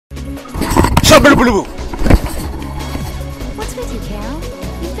What's with you, Carol?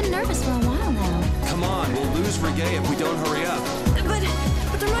 You've been nervous for a while now. Come on, we'll lose Reggae if we don't hurry up.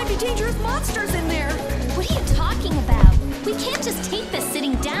 But there might be dangerous monsters in there. What are you talking about? We can't just take this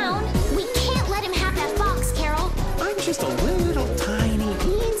sitting down. We can't let him have that box, Carol. I'm just a little tiny,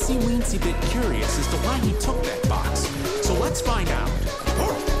 weensy bit curious as to why he took that box. So let's find out.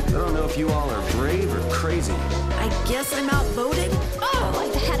 I don't know if you all are brave or crazy. I guess I'm outvoted. Oh,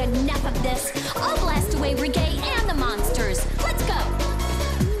 I've had enough of this. I'll blast away Reggae and the monsters. Let's go.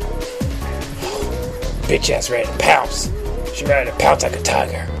 Bitch ass ready to pounce. She ready to pounce like a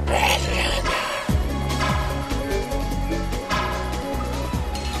tiger.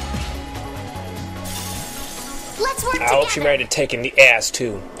 Let's work I hope she ready to take in the ass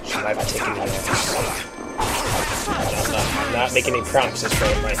too. She might be taking the ass. I'm not making any promises for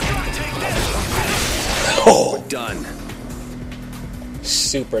it right now. Oh, We're done.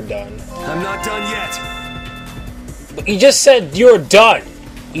 super done. I'm not done yet. But you just said you're done.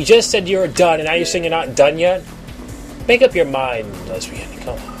 You just said you're done, and now you're saying you're not done yet? Make up your mind, lesbian.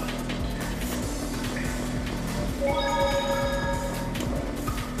 Come on.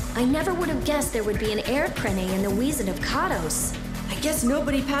 I never would have guessed there would be an air crane in the Wheezin of Kados. I guess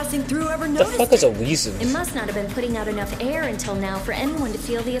nobody passing through ever The noticed. fuck is a It Weezin? must not have been putting out enough air until now for anyone to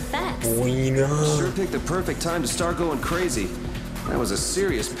feel the effects. Wiener. Sure picked the perfect time to start going crazy. That was a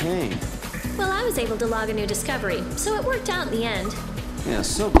serious pain. Well, I was able to log a new discovery, so it worked out in the end. Yeah,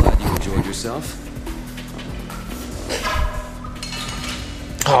 so glad you enjoyed yourself.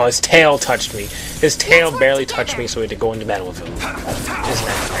 Oh, his tail touched me. His tail barely touched me, so we had to go into battle with him. Isn't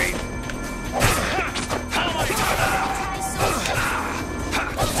that great?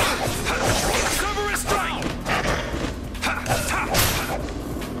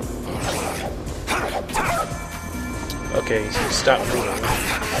 Okay, so stop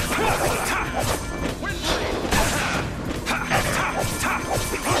moving.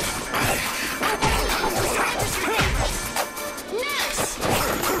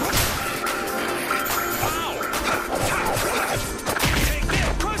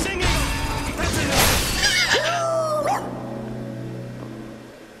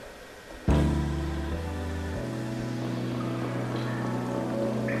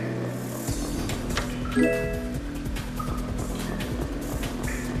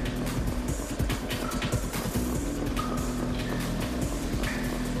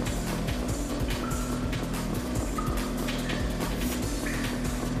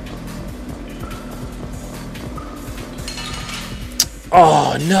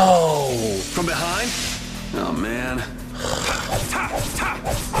 Oh no! From behind? Oh man.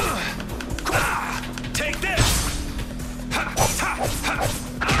 Take this!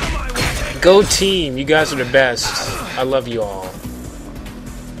 Go team! You guys are the best. I love you all.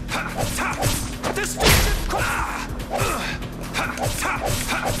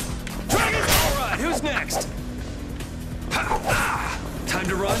 Alright, who's next? Time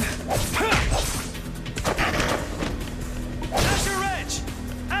to run?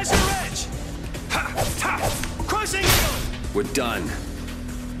 Azure Edge! Crushing you! We're done.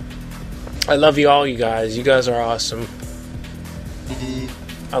 I love you all, you guys. You guys are awesome.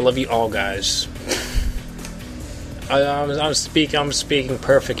 I love you all, guys. I'm speaking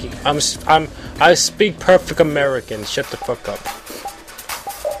perfect. I speak perfect American. Shut the fuck up.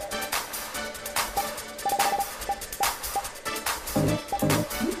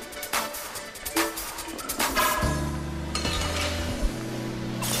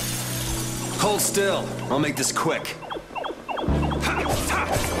 Hold still. I'll make this quick.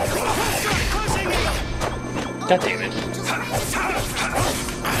 God damn it.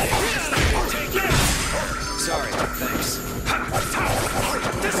 Sorry, thanks.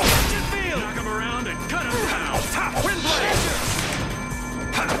 Knock him around and cut him down.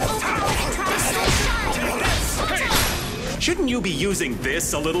 Shouldn't you be using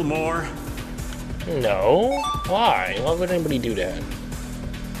this a little more? No. Why? Why would anybody do that?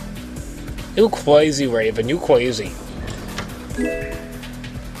 You crazy, Raven. You crazy.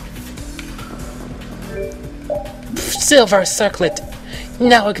 Silver circlet.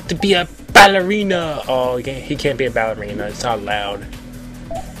 Now I get to be a ballerina. Oh, he can't be a ballerina. It's not loud.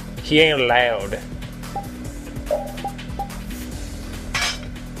 He ain't loud.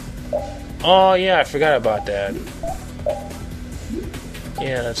 Oh yeah, I forgot about that.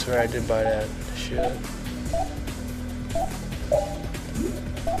 Yeah, that's right. I did buy that. Shit.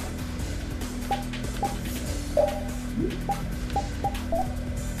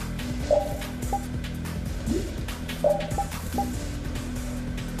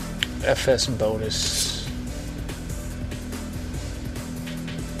 FS bonus.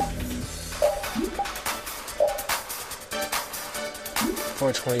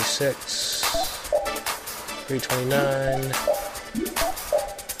 426, 329.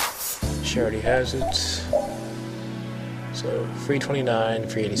 She already has it. So 329,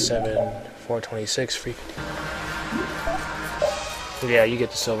 387, 426, 350. Yeah, you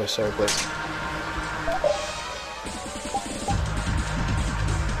get the silver circlet.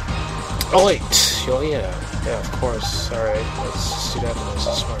 Oh wait, oh yeah, of course. All right, let's do that. That's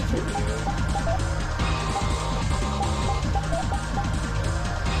a smart thing to do.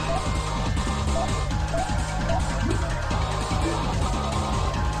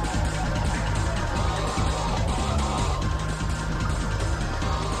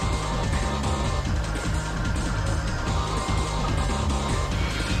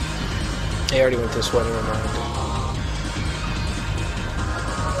 I already went this way, never mind.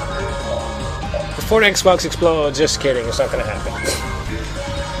 Before the Xbox explodes, just kidding, it's not gonna happen.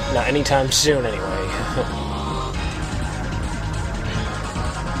 Not anytime soon, anyway.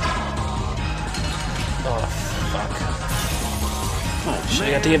 Oh, fuck.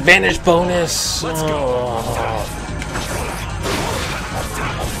 She got the advantage bonus. Let's go.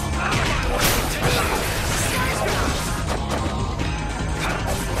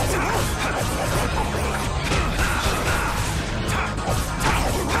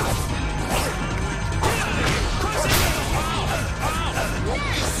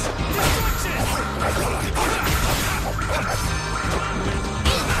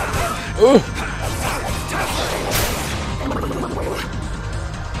 Ooh.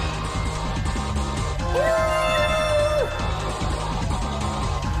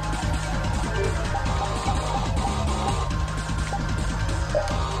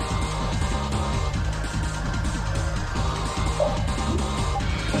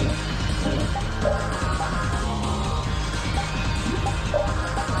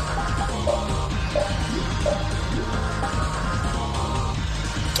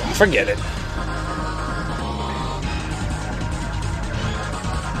 Forget it.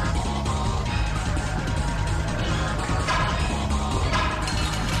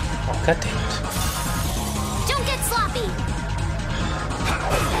 Oh, God damn it. Don't get sloppy.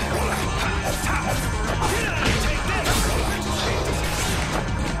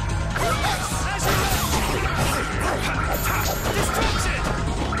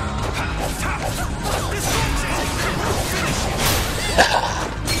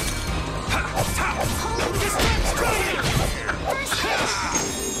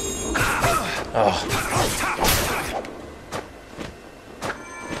 Oh.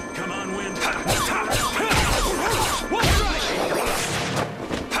 Come on, wind.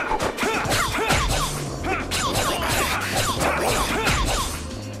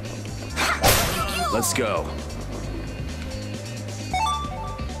 Let's go.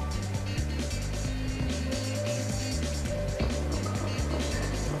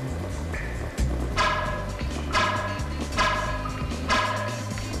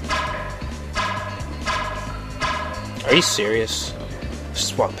 Are you serious?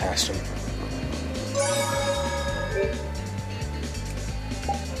 Just walk past him.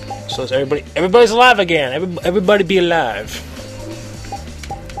 So is everybody's alive again. Everybody be alive.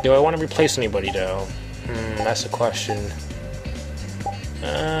 Do I want to replace anybody though? That's the question.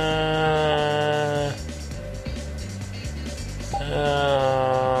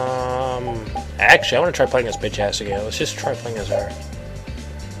 Actually, I want to try playing as bitch ass again. Let's just try playing as her.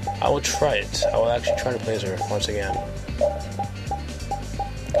 I will try it. I will actually try to play as her once again.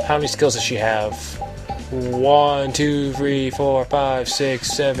 How many skills does she have? 1, 2, 3, 4, 5, 6,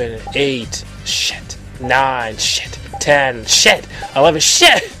 7, 8. Shit. 9. Shit. 10. Shit. 11.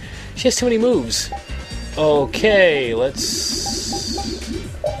 Shit. She has too many moves. Okay, let's...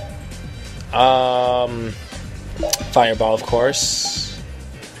 Fireball, of course.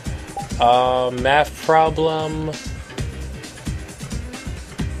 Math problem.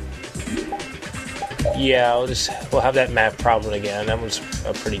 Yeah, we'll have that map problem again. That one's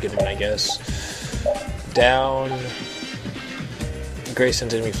a pretty good one, I guess. Down. Grace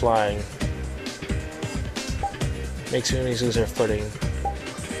sends enemy flying. Makes enemies lose their footing.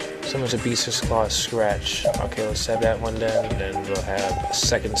 Summons a beast's claw scratch. Okay, let's have that one then. Then we'll have a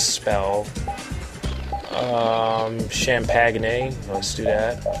second spell. Champagne. Let's do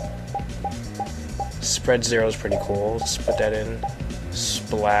that. Spread zero is pretty cool. Let's put that in.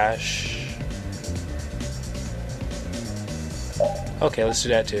 Splash. Okay, let's do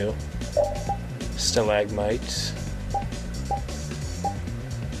that too. Stalagmite.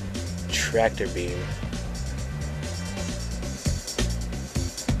 Tractor beam.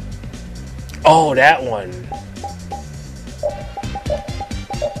 Oh, that one.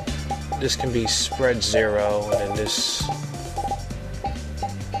 This can be spread zero, and then this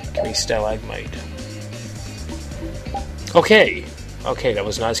tiny stalagmite. Okay. Okay, that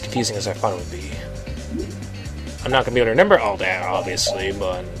was not as confusing as I thought it would be. I'm not going to be able to remember all that, obviously,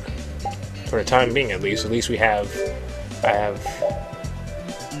 but for the time being, at least I have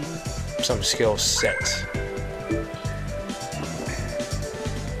some skill set.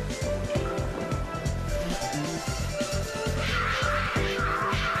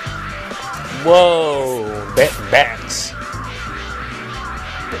 Whoa, bats.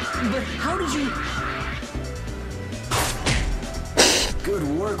 But how did you... Good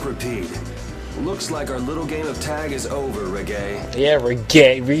work, Repeat. Looks like our little game of tag is over, Reggae. Yeah,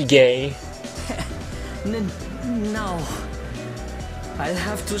 reggae. No. I'll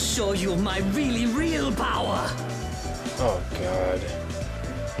have to show you my really real power. Oh god.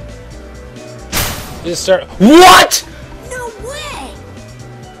 Just start. What? No way!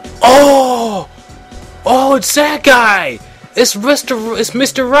 Oh! Oh, it's that guy! It's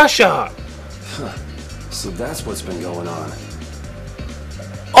Mr. Russia! Huh. So that's what's been going on.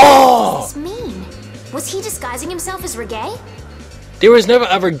 Oh! What does this mean? Was he disguising himself as Reggae? There was never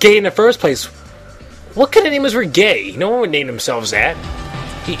ever gay in the first place. What kind of name is Reggae? No one would name themselves that.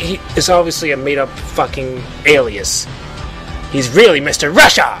 He is obviously a made-up fucking alias. He's really Mr.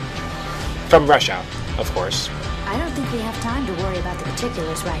 Russia! From Russia, of course. I don't think we have time to worry about the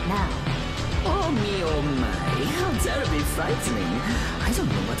particulars right now. Oh me, oh my. How terribly frightening. I don't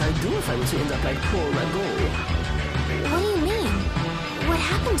know what I'd do if I were to end up like poor Rago. What do you mean? What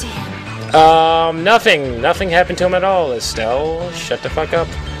happened to him? Nothing. Nothing happened to him at all, Estelle. Shut the fuck up,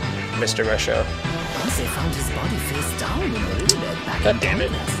 Mr. Russia. Once they found his body face down in the riverbed back God in damn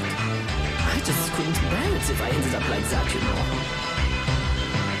it. Nest, I just couldn't bear it if I ended up like that, you know.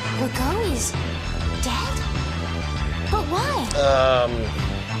 Rago is dead? But why?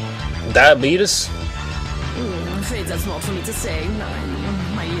 Diabetes? I'm afraid that's not for me to say.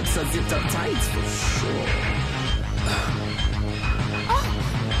 My lips are zipped up tight for sure. Oh,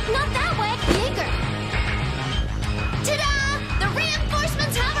 not that way! Bigger! Ta-da! The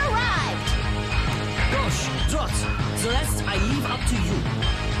reinforcements have arrived! Gosh, Trot, the rest I leave up to you.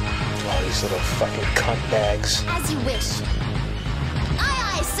 Oh, these little fucking cunt bags. As you wish.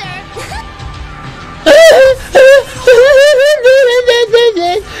 Aye, aye, sir!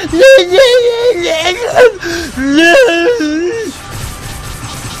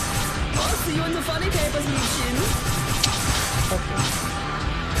 I'll see you in the funny papers meeting.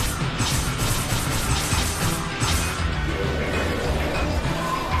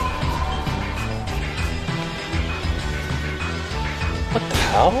 What the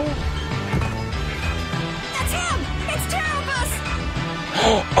hell? That's him! It's Terrabus!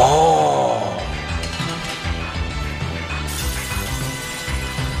 Oh!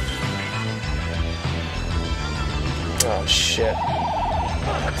 Oh shit!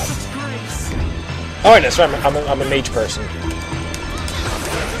 Oh, that's right. I'm a mage person.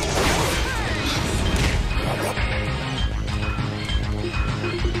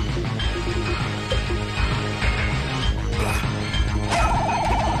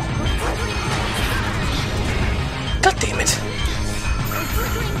 God damn it!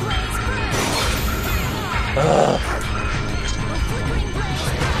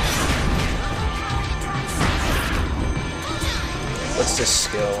 What's this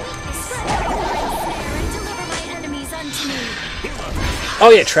skill? Oh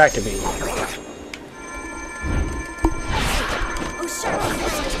yeah, tractor beam.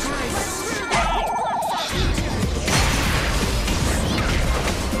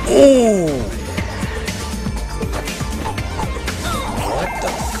 Ooh! What the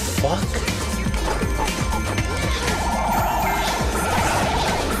fuck?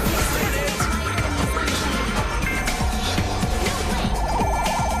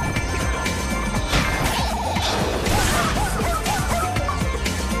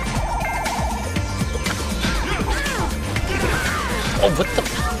 Oh, what the?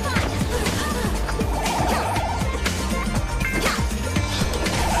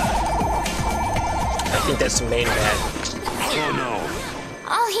 I think that's the main bad. Oh no.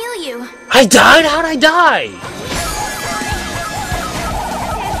 I'll heal you. I died? How'd I die?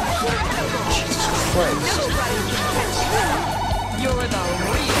 Jesus Christ. You're the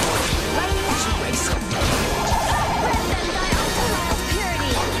real rage racer.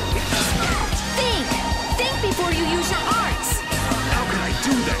 Think before you use your arts. How can I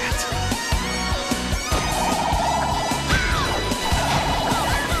do that?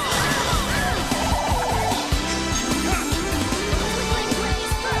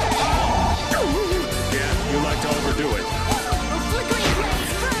 Yeah, you like to overdo it.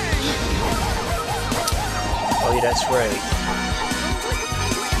 Oh yeah, that's right.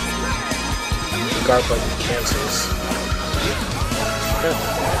 guard button cancels.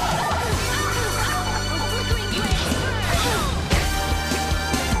 Yeah.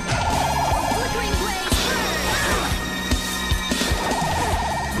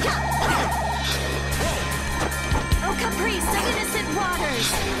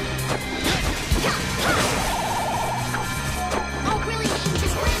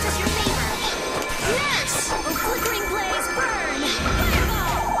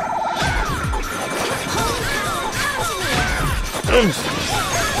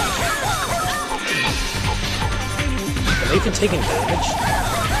 Are they even taking damage?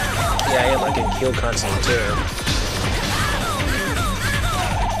 Yeah, I am. I get healed constantly too.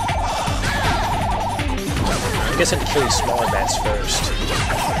 I guess I have to kill these smaller bats first.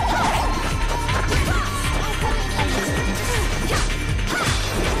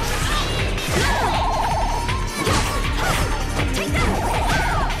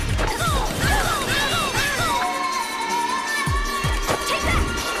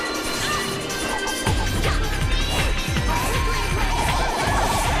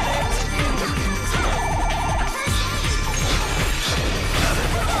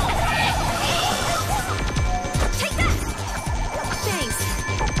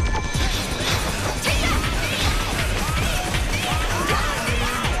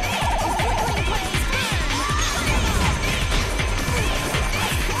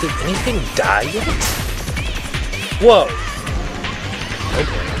 Did anything die yet? Whoa!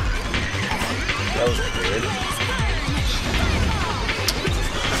 Okay. That was weird.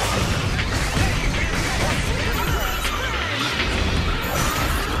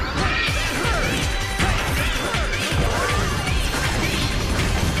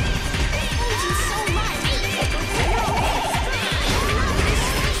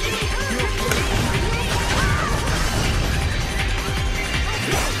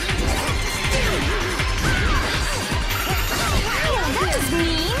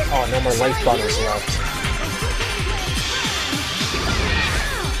 Oh, no more life bottles left.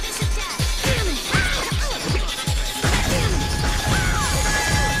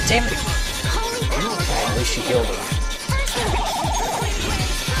 Damn it! Oh, at least she healed him.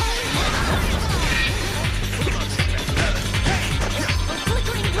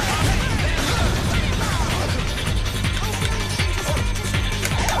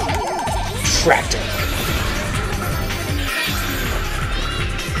 Tracked him.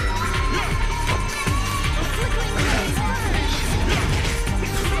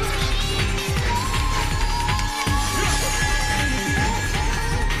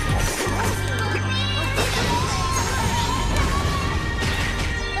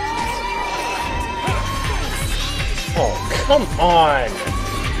 Oh, come on!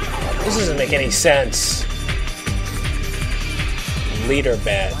 This doesn't make any sense. Leader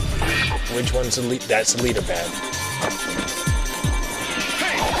bat. Which one's the lead? That's the leader bat.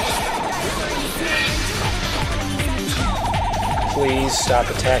 Please stop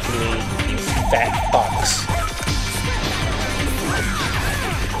attacking me, you fat fucks.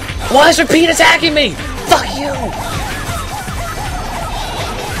 Why is Repeat attacking me? Fuck you!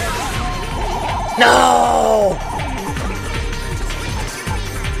 No!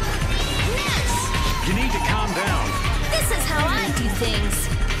 You need to calm down. This is how I do things.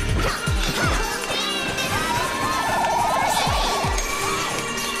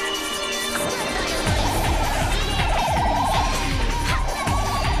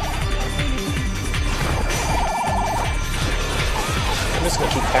 I'm just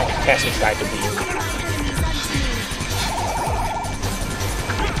gonna keep casting Try to Beam.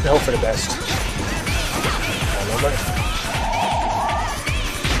 And hope for the best. Remember?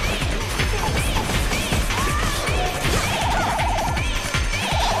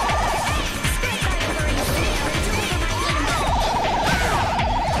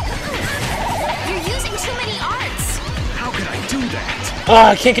 Oh,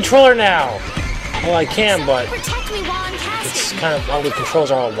 I can't control her now! Well, I can, but it's kind of, all the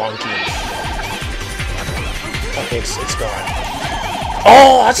controls are all wonky. Okay, it's gone.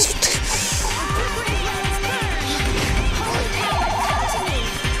 Oh, that's...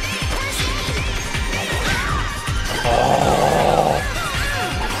 Oh.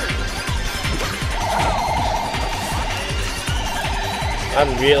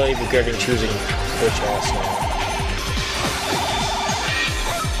 I'm really regretting choosing Twitch ass now.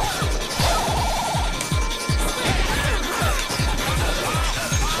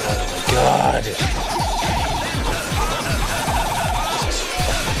 God.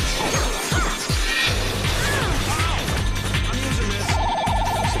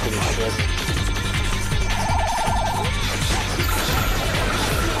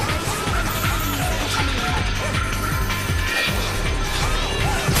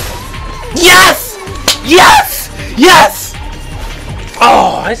 Yes!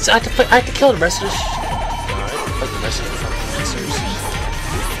 Oh, I have to kill the rest of the the rest of the fucking monsters.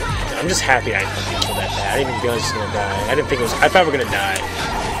 I'm just happy I fucking killed that bat. I didn't even realize he was gonna die. I didn't think it was. I thought we were gonna die. I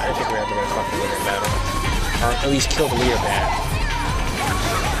didn't think we were ever gonna fucking win that battle. Or at least kill the leader bat.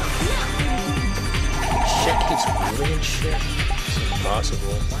 Shit keeps moving and shit. It's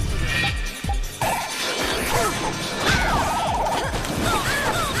impossible.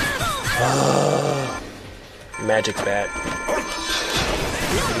 Magic bat.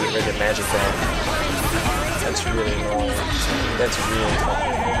 Get rid of magic bat. That's really annoying. That's really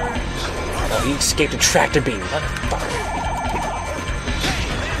fucking annoying. Oh, he escaped a tractor beam. Motherfucker.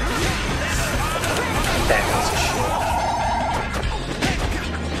 That piece of shit.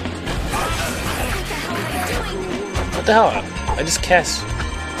 What the hell? I just cast.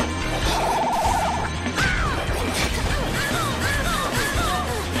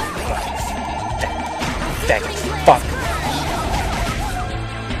 That fuck.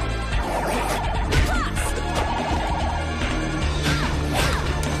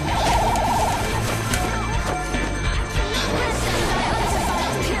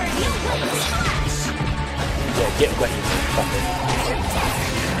 Yeah, get wet, you fucker.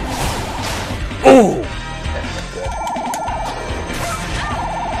 Ooh! That's not good.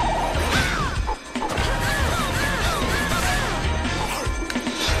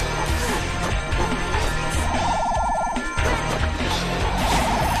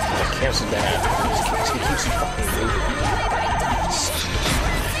 Cancel that. He keeps fucking moving.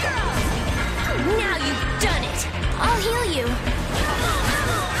 Now you've done it. I'll heal you.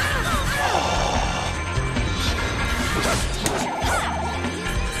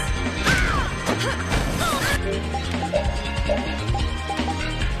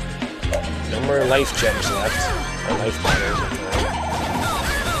 No more life gems left. Or life bottles.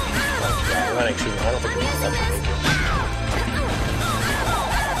 Not actually. I don't think we have left.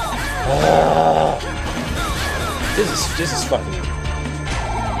 This is fucking.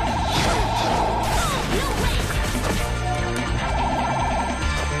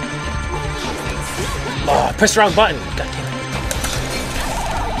 Oh, I pressed the wrong button. God damn it.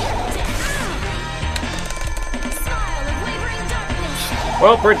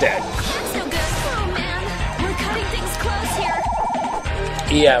 Well, we're dead. That's no good. Oh man, we're cutting things close here.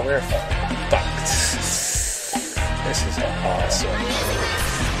 Yeah, we're fucked. This is awesome.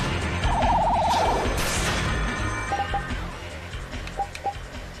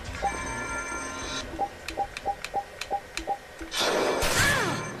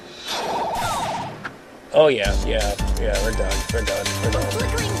 Oh yeah, we're done. We're done.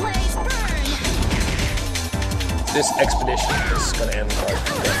 Flickering blaze, burn. This expedition is gonna end hard.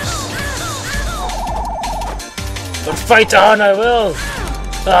 But fight on, I will!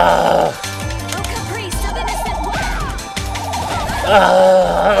 Oh, caprice of innocent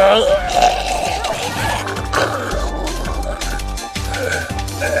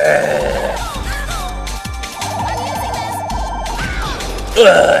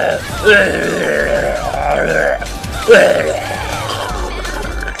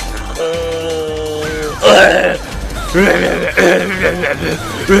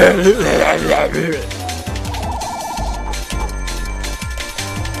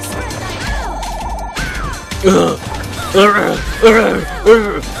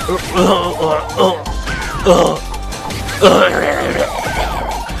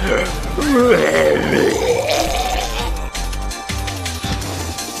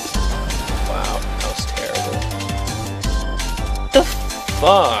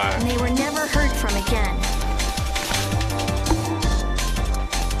And they were never heard from again.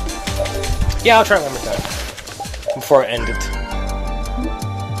 Yeah, I'll try it one more time before I end it.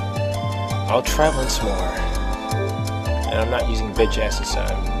 I'll try once more, and I'm not using bitch ass this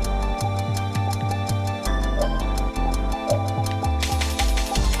time.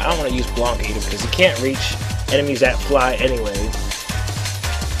 I don't want to use Blanc either because he can't reach enemies that fly anyway,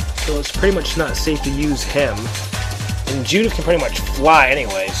 so it's pretty much not safe to use him. And Judith can pretty much fly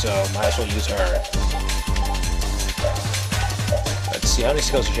anyway, so might as well use her. Let's see, how many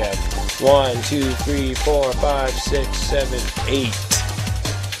skills do you have? 1, 2, 3, 4, 5, 6, 7, 8.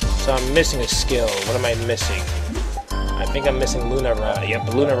 So I'm missing a skill. What am I missing? I think I'm missing Luna Rise.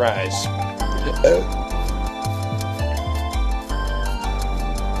 Yep, Luna Rise.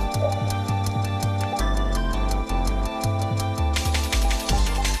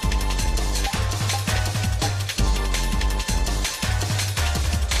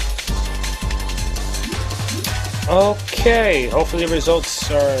 Okay, hopefully the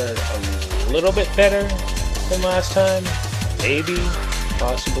results are a little bit better than last time. Maybe,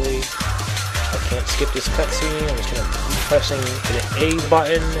 possibly. I can't skip this cutscene. I'm just gonna keep pressing the A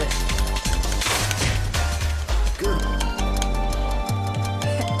button.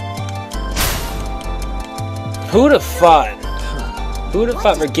 Who'd have thought? Who'd have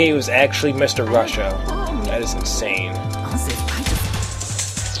thought Vergay was actually Mr. Russia? That is insane.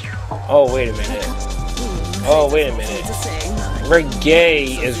 Oh, wait a minute. Oh, wait a minute.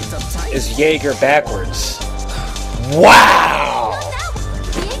 Vergay is Jaeger backwards. Wow!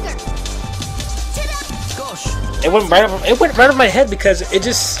 It went right over my head because it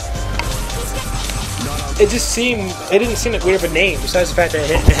didn't seem like weird of a name. Besides the fact that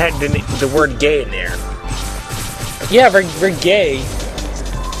it had the word "gay" in there. Yeah, Vergay.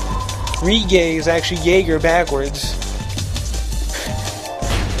 Regay is actually Jaeger backwards.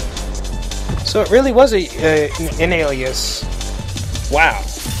 So it really was an alias. Wow.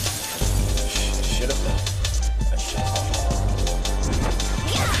 Should have done.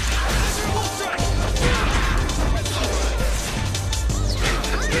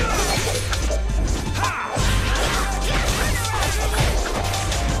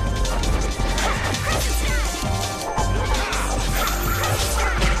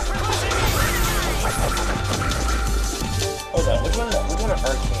 Hold on, which one are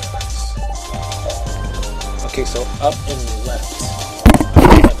arcane? Okay, so up and left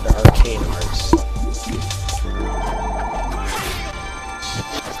have the arcane arts.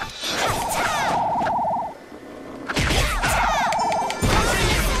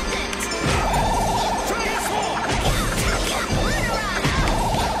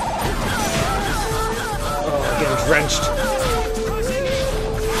 Oh, I'm getting drenched.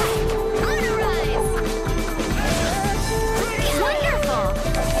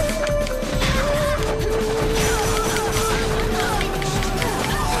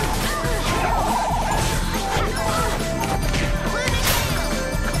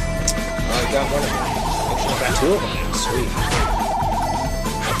 Got one of them. Actually, I got two of them. Sweet.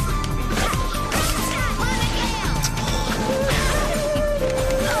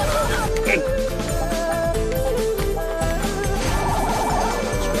 Okay.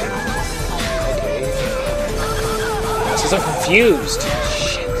 This is I'm confused.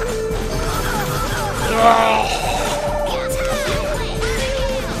 Shit. Oh.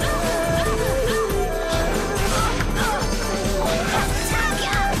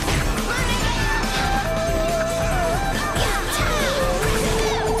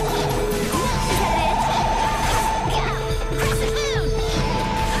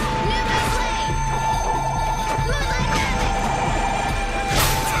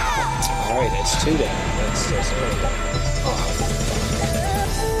 That's two down. That's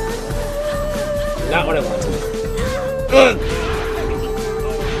not what I wanted.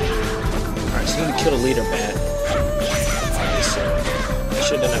 Alright, so you need to kill a leader bat. Alright, so I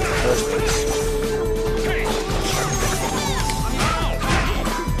should have done that in the first place.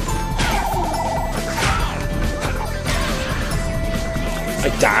 I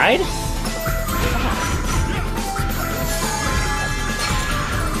died?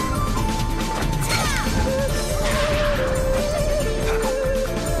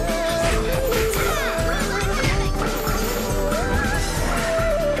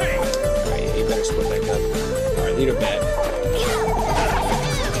 Leader bat.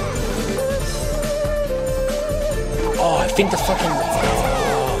 Oh, I think the fucking...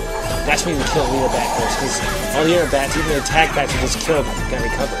 Oh, that's when you kill leader bat first, because all the other bats, even the attack bats you just killed, got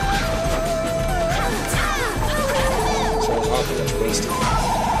recovered. So it's awful that's wasted.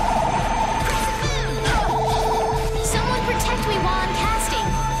 Someone protect me while I'm casting.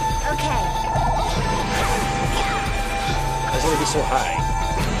 Okay. That's gonna be so high.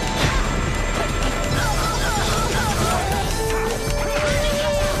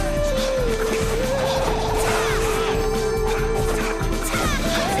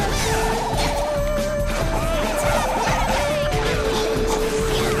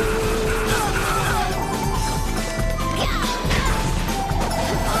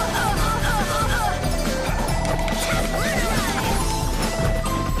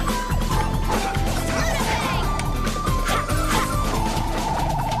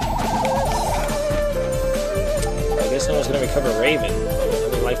 Someone's gonna recover Raven. How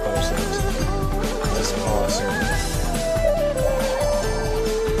many life bars left? That's awesome.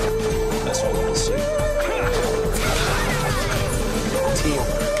 That's what I want to see. Team.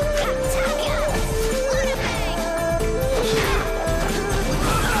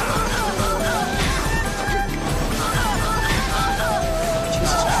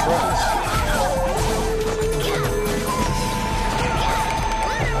 Jesus Christ.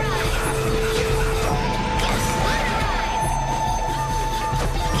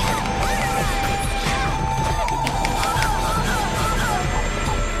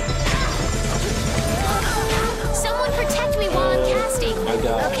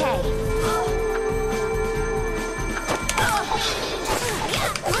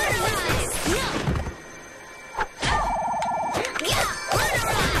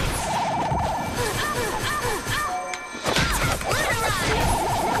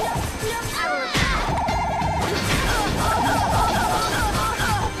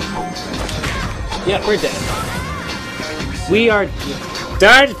 Yeah, we're dead. We are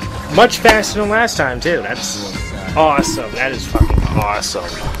dead much faster than last time, too. That's awesome. That is fucking awesome.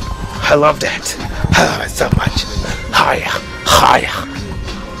 I love that. I love it so much. Hiya. Hiya.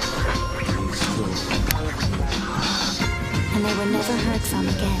 And they were never heard from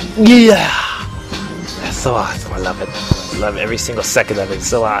again. Yeah. That's so awesome. I love it. I love every single second of it. It's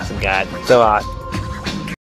so awesome, God. So awesome.